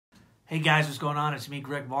Hey guys, what's going on? It's me,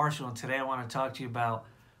 Greg Marshall, and today I want to talk to you about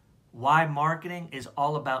why marketing is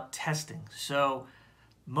all about testing. So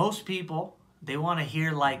most people, they want to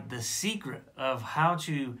hear like the secret of how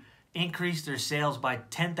to increase their sales by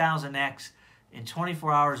 10,000x in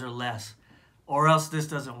 24 hours or less, or else this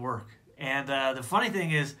doesn't work. And the funny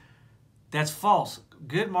thing is, that's false.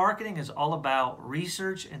 Good marketing is all about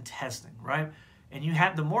research and testing, right? And you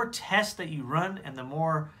have the more tests that you run and the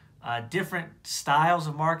more different styles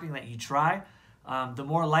of marketing that you try, the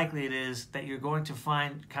more likely it is that you're going to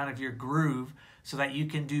find kind of your groove so that you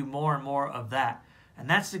can do more and more of that. And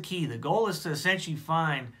that's the key. The goal is to essentially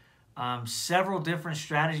find several different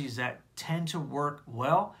strategies that tend to work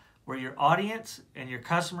well, where your audience and your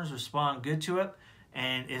customers respond good to it,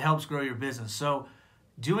 and it helps grow your business. So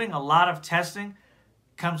doing a lot of testing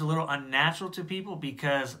comes a little unnatural to people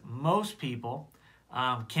because most people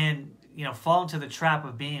can fall into the trap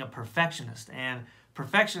of being a perfectionist. And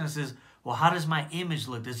perfectionist is, well, how does my image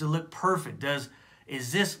look? Does it look perfect?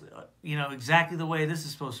 Is this exactly the way this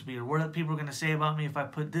is supposed to be? Or what are people going to say about me if I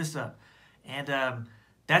put this up? And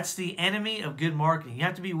that's the enemy of good marketing. You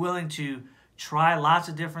have to be willing to try lots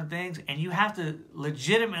of different things, and you have to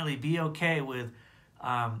legitimately be okay with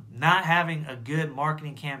not having a good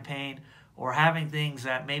marketing campaign or having things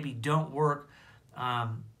that maybe don't work,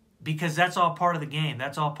 because that's all part of the game.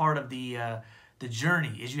 That's all part of the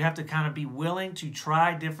journey. Is you have to kind of be willing to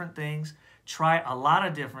try different things, try a lot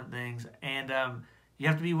of different things, and you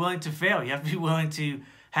have to be willing to fail. You have to be willing to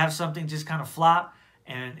have something just kind of flop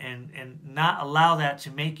and not allow that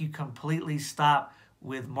to make you completely stop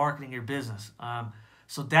with marketing your business.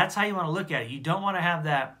 So that's how you want to look at it. You don't want to have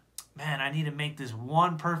that, man, I need to make this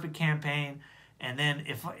one perfect campaign, and then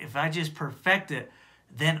if I just perfect it,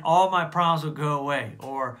 then all my problems will go away.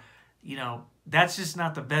 Or, that's just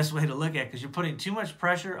not the best way to look at it, because you're putting too much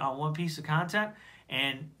pressure on one piece of content,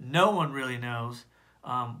 and no one really knows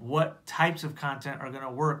what types of content are going to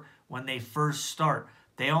work when they first start.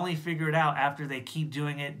 They only figure it out after they keep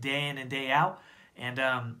doing it day in and day out. And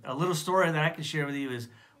a little story that I can share with you is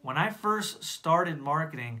when I first started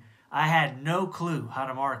marketing, I had no clue how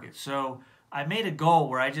to market. So I made a goal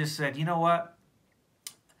where I just said, you know what?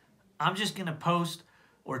 I'm just going to post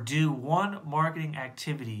or do one marketing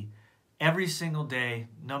activity every single day,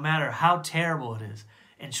 no matter how terrible it is.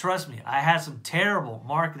 And trust me, I had some terrible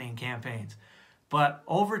marketing campaigns. But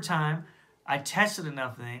over time, I tested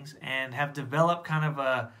enough things and have developed kind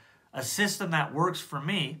of a system that works for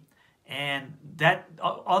me. And that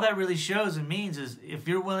all that really shows and means is if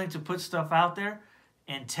you're willing to put stuff out there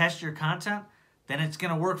and test your content, then it's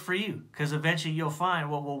going to work for you, because eventually you'll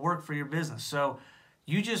find what will work for your business. So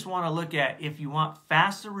you just want to look at, if you want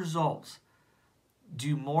faster results,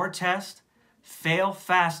 do more tests, fail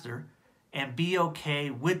faster, and be okay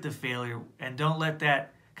with the failure, and don't let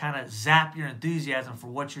that kind of zap your enthusiasm for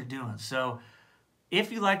what you're doing. So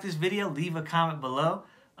if you like this video, leave a comment below.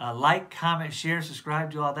 Like, comment, share,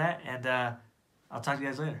 subscribe, do all that, and I'll talk to you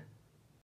guys later.